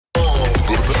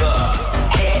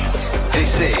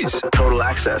is Total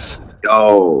Access.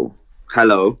 Yo,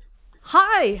 hello.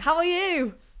 Hi, how are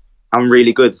you? I'm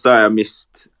really good. Sorry,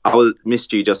 missed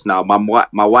you just now.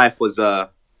 My wife was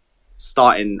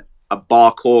starting a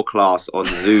parkour class on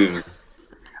Zoom,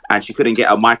 and she couldn't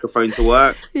get a microphone to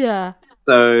work. Yeah.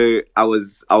 So I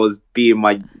was playing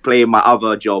my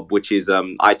other job, which is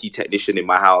IT technician in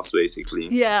my house, basically.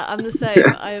 Yeah, I'm the same.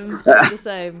 I am the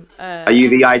same. Are you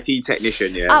the IT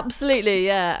technician? Yeah. Absolutely,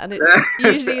 yeah. And it's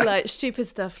usually like stupid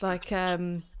stuff like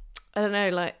I don't know,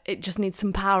 like it just needs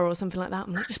some power or something like that.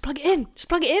 I'm like, just plug it in. Just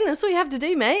plug it in. That's all you have to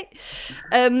do, mate.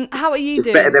 How are you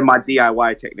doing? Better than my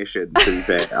DIY technician, to be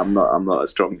fair. I'm not a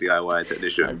strong DIY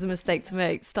technician. That's a mistake to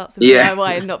make. Start some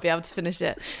DIY and not be able to finish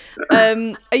it.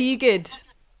 Are you good?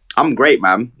 I'm great,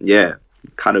 man. Yeah.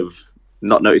 Kind of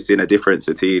not noticing a difference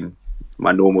between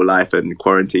my normal life and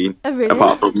quarantine. Oh, really?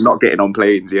 Apart from not getting on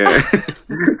planes, yeah.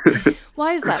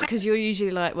 Why is that? Because you're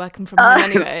usually like working from home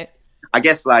anyway. I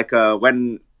guess like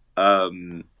when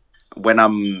I'm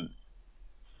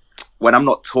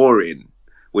not touring,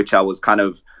 which I was kind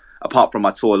of, apart from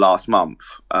my tour last month,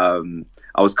 I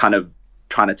was kind of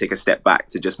trying to take a step back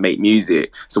to just make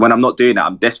music. So when I'm not doing that,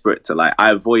 I'm desperate to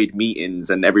I avoid meetings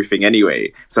and everything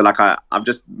anyway. So I'm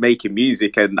just making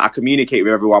music and I communicate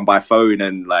with everyone by phone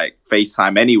and like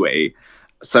FaceTime anyway.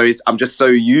 So I'm just so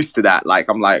used to that. Like,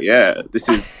 I'm like, yeah, this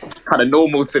is kind of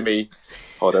normal to me.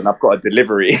 Hold on, I've got a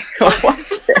delivery. Hold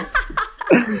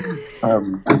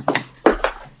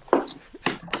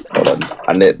on.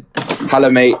 And then, hello,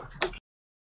 mate.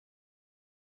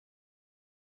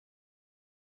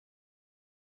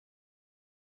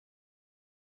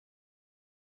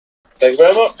 Thank you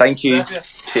very much. Thank you.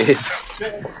 Cheers.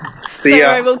 See Don't ya.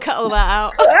 worry, we'll cut all that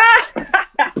out.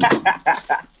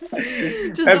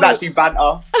 There's actually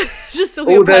banter. Just all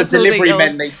All the delivery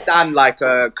men, they stand like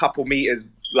a couple meters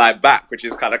like back, which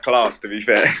is kind of class, to be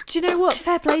fair. Do you know what?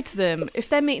 Fair play to them. If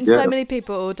they're meeting so many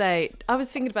people all day, I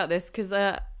was thinking about this because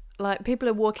like people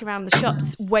are walking around the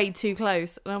shops way too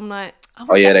close, and I'm like,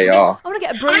 They are. I want to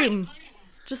get a broom,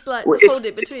 just like Well, hold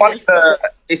it between us.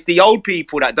 It's the old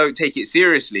people that don't take it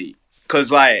seriously. Because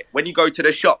like when you go to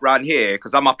the shop round here,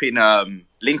 because I'm up in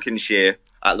Lincolnshire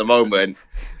at the moment,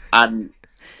 and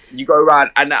you go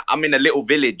around, and I'm in a little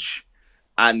village,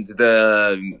 and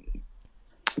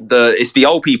it's the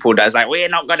old people that's like, we're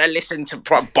not gonna listen to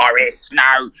Boris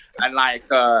now, and like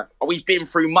we've been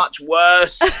through much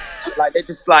worse. Like they're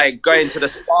just like going to the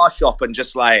spa shop and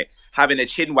just like having a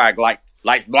chin wag like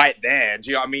right there. Do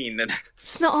you know what I mean? And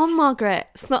It's not on, Margaret.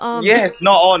 It's not on. yeah, it's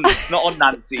not on. It's not on,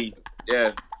 Nancy.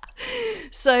 Yeah.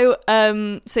 So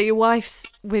so your wife's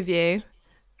with you.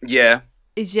 Yeah.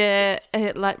 Is your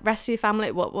like rest of your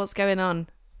family? What's going on?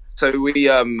 So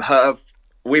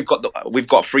we've got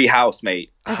a free house,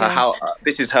 mate. Okay. Her house.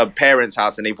 This is her parents'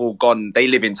 house, and they've all gone. They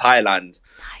live in Thailand.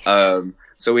 Nice.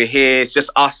 So we're here. It's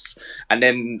just us, and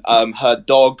then her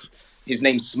dog. His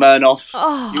name's Smirnoff.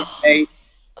 Oh,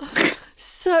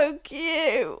 so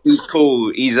cute. He's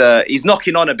cool. He's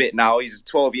knocking on a bit now. He's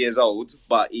 12 years old,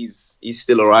 but he's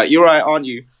still all right. You're right, aren't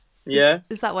you? Yeah.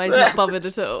 Is that why he's not bothered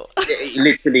at all? He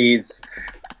literally is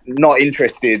not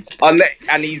interested. And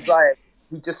he's like,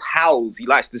 he just howls. He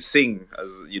likes to sing,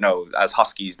 as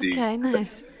huskies do. Okay,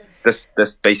 nice.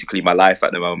 That's basically my life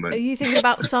at the moment. Are you thinking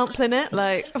about sampling it?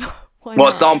 Like, why What,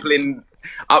 not? sampling?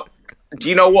 Do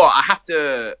you know what? I have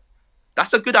to.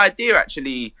 That's a good idea,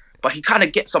 actually. But he kind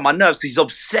of gets on my nerves because he's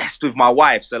obsessed with my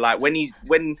wife. So like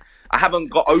when I haven't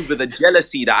got over the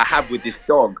jealousy that I have with this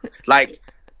dog, like,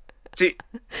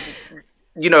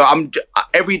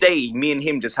 every day me and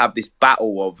him just have this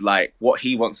battle of like what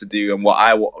he wants to do and what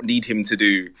I need him to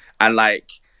do, and like.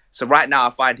 So right now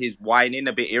I find his whining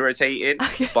a bit irritating,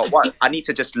 Okay. but what I need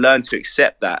to just learn to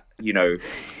accept that,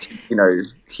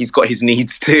 he's got his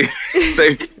needs too.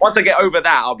 So once I get over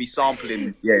that, I'll be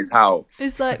sampling, his howl.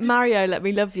 It's like Mario, Let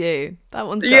Me Love You. That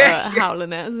one's got a howl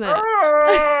in it, hasn't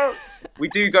it? We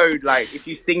do go, like, if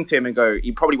you sing to him and go,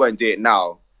 he probably won't do it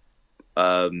now.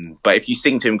 But if you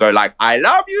sing to him, go like, I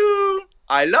love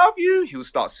you, he'll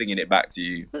start singing it back to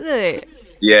you. Really?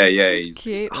 Yeah, He's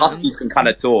cute, man. Huskies can kind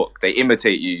of talk. They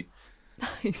imitate you.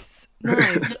 Nice.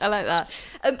 I like that.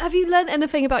 Have you learned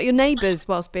anything about your neighbours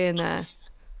whilst being there?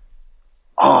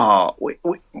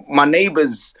 My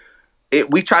neighbours,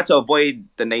 we try to avoid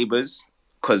the neighbours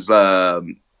because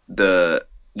they've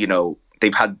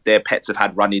had their pets have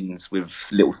had run-ins with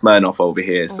little Smirnoff over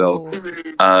here. So,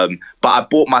 but I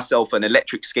bought myself an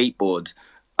electric skateboard,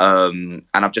 and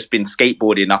I've just been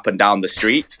skateboarding up and down the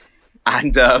street,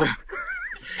 and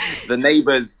the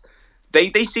neighbours,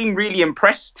 they seem really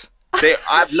impressed.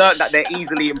 I've learned that they're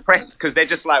easily impressed because they're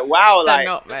just like, wow, They're like,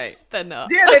 not, mate. They're not.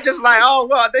 yeah, they're just like, oh,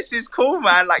 well, this is cool,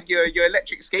 man. Like your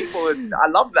electric skateboard, I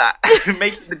love that.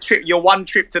 Making the trip, your one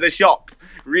trip to the shop,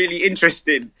 really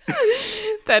interesting.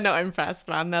 They're not impressed,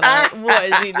 man. They're like, what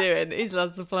is he doing? He's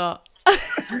lost the plot.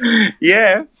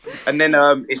 Yeah, and then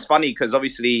it's funny because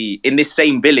obviously in this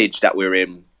same village that we're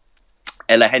in,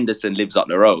 Ella Henderson lives up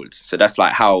the road, so that's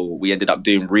like how we ended up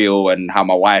doing Real, and how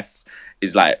my wife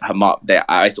is like her mum.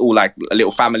 It's all like a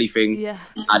little family thing. Yeah.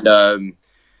 And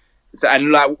so,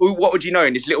 and like, what would you know?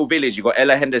 In this little village, you got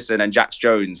Ella Henderson and Jax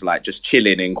Jones like just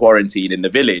chilling in quarantine in the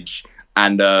village.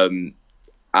 And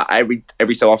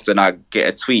every so often I get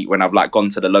a tweet when I've like gone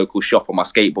to the local shop on my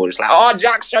skateboard. It's like, oh,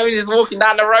 Jax Jones is walking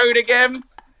down the road again.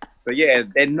 So yeah,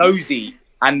 they're nosy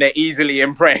and they're easily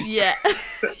impressed. Yeah,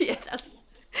 yeah,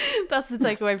 that's the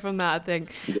takeaway from that, I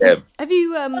think. Yeah. Have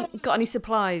you got any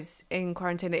supplies in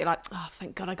quarantine that you're like, oh,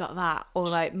 thank God I got that, or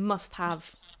like must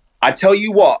have? I tell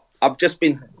you what, I've just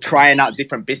been trying out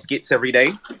different biscuits every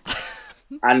day,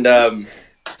 and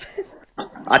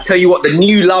I tell you what, the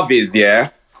new love is, yeah.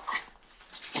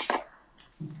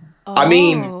 Oh. I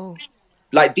mean,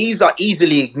 like these are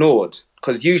easily ignored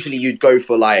because usually you'd go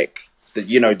for like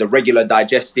the regular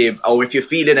digestive, or if you're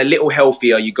feeling a little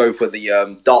healthier, you go for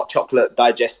the dark chocolate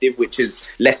digestive, which is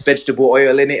less vegetable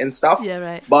oil in it and stuff. Yeah,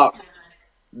 right. But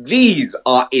these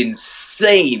are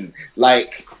insane.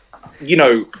 Like,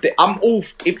 I'm all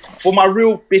for my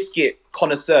real biscuit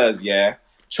connoisseurs. Yeah,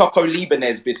 Choco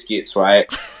Libanese biscuits,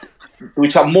 right?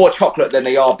 Which are more chocolate than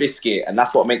they are biscuit, and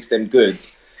that's what makes them good.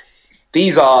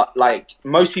 These are like,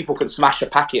 most people can smash a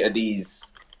packet of these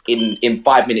in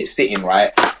 5 minutes sitting,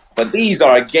 right? But these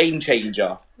are a game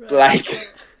changer. Right. Like,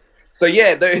 so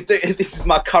yeah, this is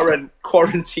my current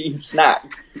quarantine snack.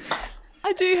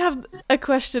 I do have a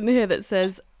question here that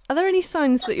says, are there any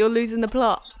signs that you're losing the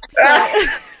plot? So...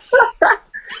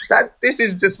 this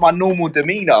is just my normal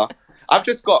demeanor. I've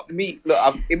just got me. Look,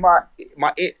 I'm in my.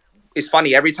 It's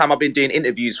funny. Every time I've been doing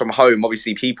interviews from home,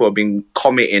 obviously people have been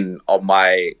commenting on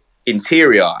my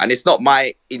interior, and it's not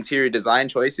my interior design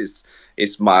choice.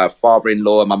 It's my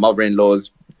father-in-law and my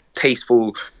mother-in-law's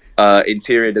tasteful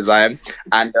interior design,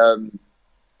 and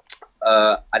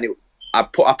I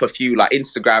put up a few like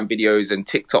Instagram videos and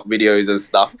TikTok videos and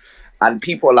stuff, and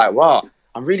people are like, "Wow,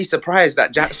 I'm really surprised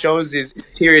that Jax Jones's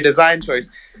interior design choice."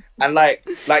 And like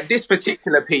this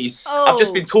particular piece, I've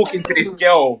just been talking to this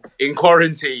girl in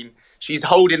quarantine. She's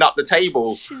holding up the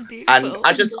table. She's beautiful. And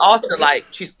I just asked her, like,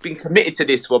 she's been committed to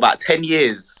this for about 10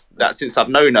 years, since I've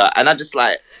known her. And I just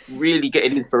like really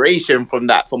getting inspiration from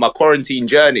that for my quarantine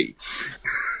journey.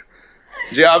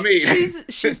 Do you know what I mean?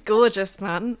 She's gorgeous,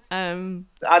 man.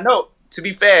 I know. To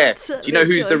be fair, do you know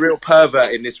who's the real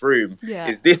pervert in this room? Yeah.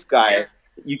 Is this guy.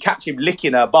 You catch him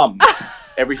licking her bum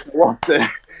every so often.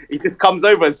 He just comes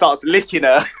over and starts licking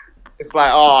her. It's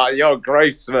like, oh, you're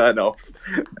gross, Smirnoff.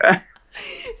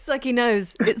 It's like he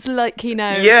knows. It's like he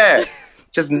knows. Yeah,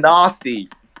 just nasty.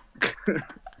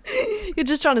 You're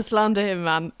just trying to slander him,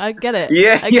 man. I get it.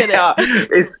 Yeah, I get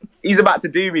it. He's about to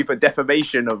do me for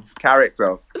defamation of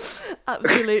character.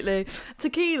 Absolutely.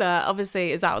 Tequila,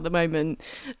 obviously, is out at the moment.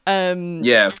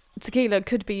 Yeah. Tequila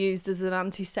could be used as an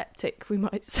antiseptic, we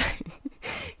might say,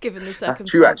 given the circumstances.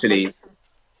 That's true, actually.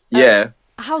 Yeah.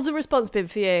 How's the response been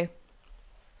for you?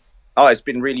 Oh, it's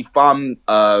been really fun.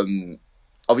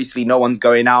 Obviously, no one's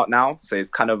going out now, so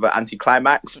it's kind of an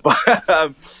anticlimax,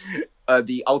 but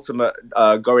the ultimate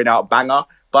going out banger.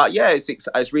 But yeah,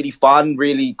 it's really fun,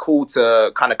 really cool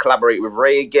to kind of collaborate with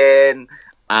Ray again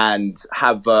and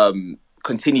have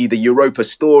continue the Europa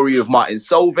story of Martin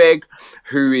Solveig,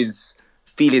 who is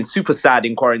feeling super sad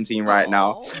in quarantine right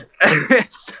now.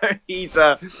 So he's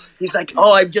like,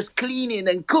 oh, I'm just cleaning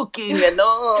and cooking and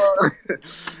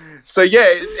So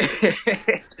yeah,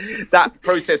 that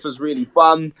process was really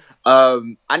fun.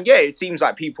 And yeah, it seems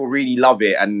like people really love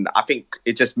it, and I think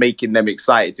it's just making them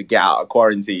excited to get out of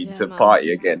quarantine to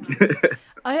party again.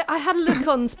 I had a look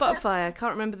on Spotify. I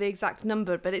can't remember the exact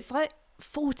number, but it's like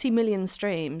 40 million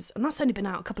streams, and that's only been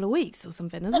out a couple of weeks or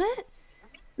something, isn't it?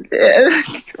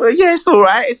 Well, yeah, it's all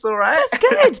right. It's all right. That's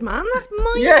good, man. That's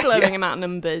mind-blowing amount of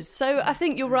numbers. So I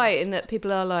think you're right in that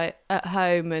people are like at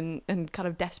home and kind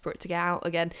of desperate to get out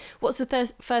again. What's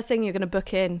the first thing you're going to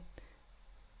book in?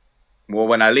 Well,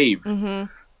 when I leave?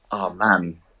 Mm-hmm. Oh,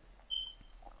 man.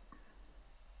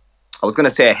 I was going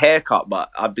to say a haircut, but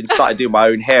I've been starting doing my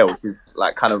own hair, which is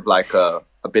like kind of like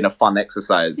been a fun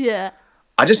exercise. Yeah.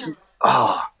 I just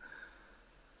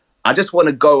want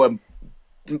to go and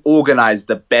organize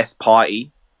the best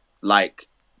party, like,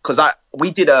 because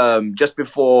we did just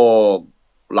before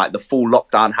like the full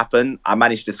lockdown happened, I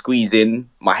managed to squeeze in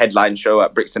my headline show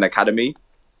at Brixton Academy.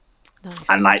 Nice.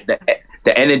 And like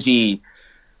the energy,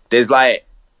 there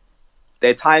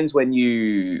are times when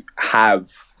you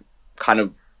have kind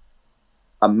of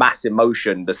a mass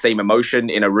emotion, the same emotion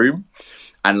in a room.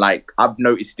 And like, I've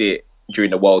noticed it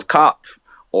during the World Cup,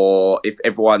 or if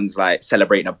everyone's like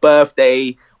celebrating a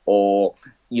birthday, or,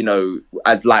 you know,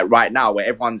 as like right now where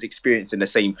everyone's experiencing the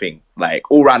same thing, like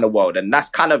all around the world. And that's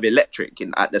kind of electric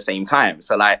at the same time.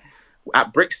 So like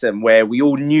at Brixton, where we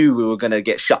all knew we were going to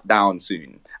get shut down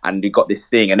soon, and we got this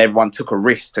thing and everyone took a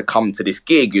risk to come to this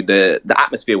gig, the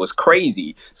atmosphere was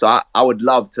crazy. So I would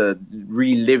love to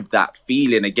relive that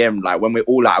feeling again, like when we're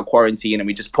all out of quarantine and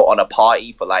we just put on a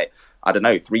party for like, I don't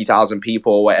know, 3,000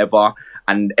 people or whatever,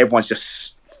 and everyone's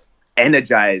just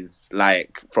energized,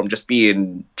 like from just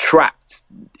being trapped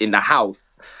in the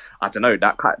house. I don't know,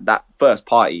 that first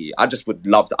party, I just would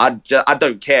love to. I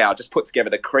don't care. I'll just put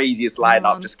together the craziest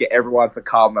lineup, just get everyone to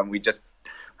come, and we just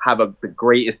have the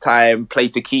greatest time, play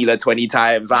Tequila 20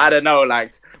 times. I don't know,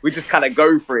 like we just kind of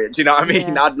go for it. Do you know what I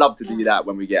mean? Yeah. I'd love to do that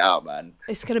when we get out, man.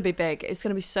 It's going to be big. It's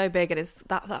going to be so big. And it's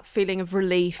that feeling of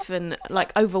relief and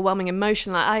like overwhelming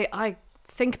emotion. Like I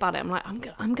think about it, I'm like,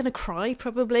 I'm gonna cry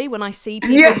probably when I see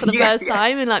people for the first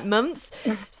time in like months.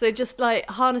 So just like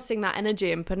harnessing that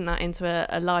energy and putting that into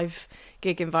a live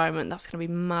gig environment, that's gonna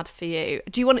be mad for you.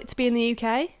 Do you want it to be in the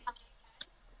UK?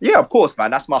 Yeah, of course,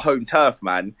 man. That's my home turf,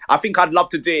 man. I think I'd love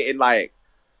to do it in like,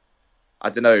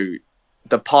 I don't know,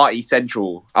 the party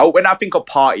central. When I think of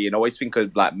party, I always think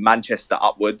of like Manchester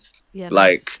upwards,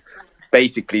 like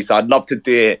basically. So I'd love to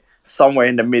do it somewhere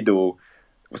in the middle.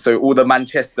 So all the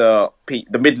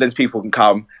the Midlands people can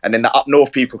come, and then the up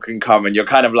north people can come, and you're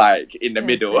kind of like in the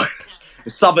middle. The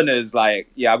Southerners,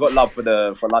 like, I got love for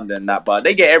London and that, but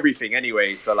they get everything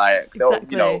anyway. So like,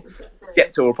 you know,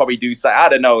 Skepta will probably do something. I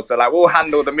don't know. So like, we'll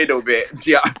handle the middle bit.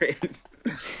 Do you know what I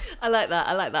mean? I like that.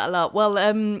 I like that a lot. Well,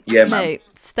 mate,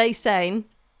 stay sane.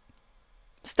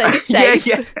 Stay safe.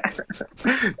 yeah.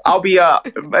 I'll be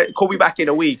call me back in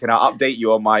a week and I'll update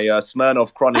you on my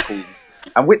Smirnoff Chronicles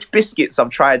and which biscuits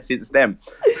I've tried since then.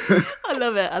 I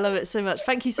love it. I love it so much.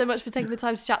 Thank you so much for taking the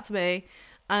time to chat to me.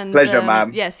 And pleasure,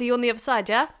 man. Yeah, see you on the other side,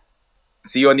 yeah?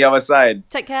 See you on the other side.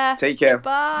 Take care. Take care.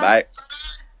 Bye. Bye.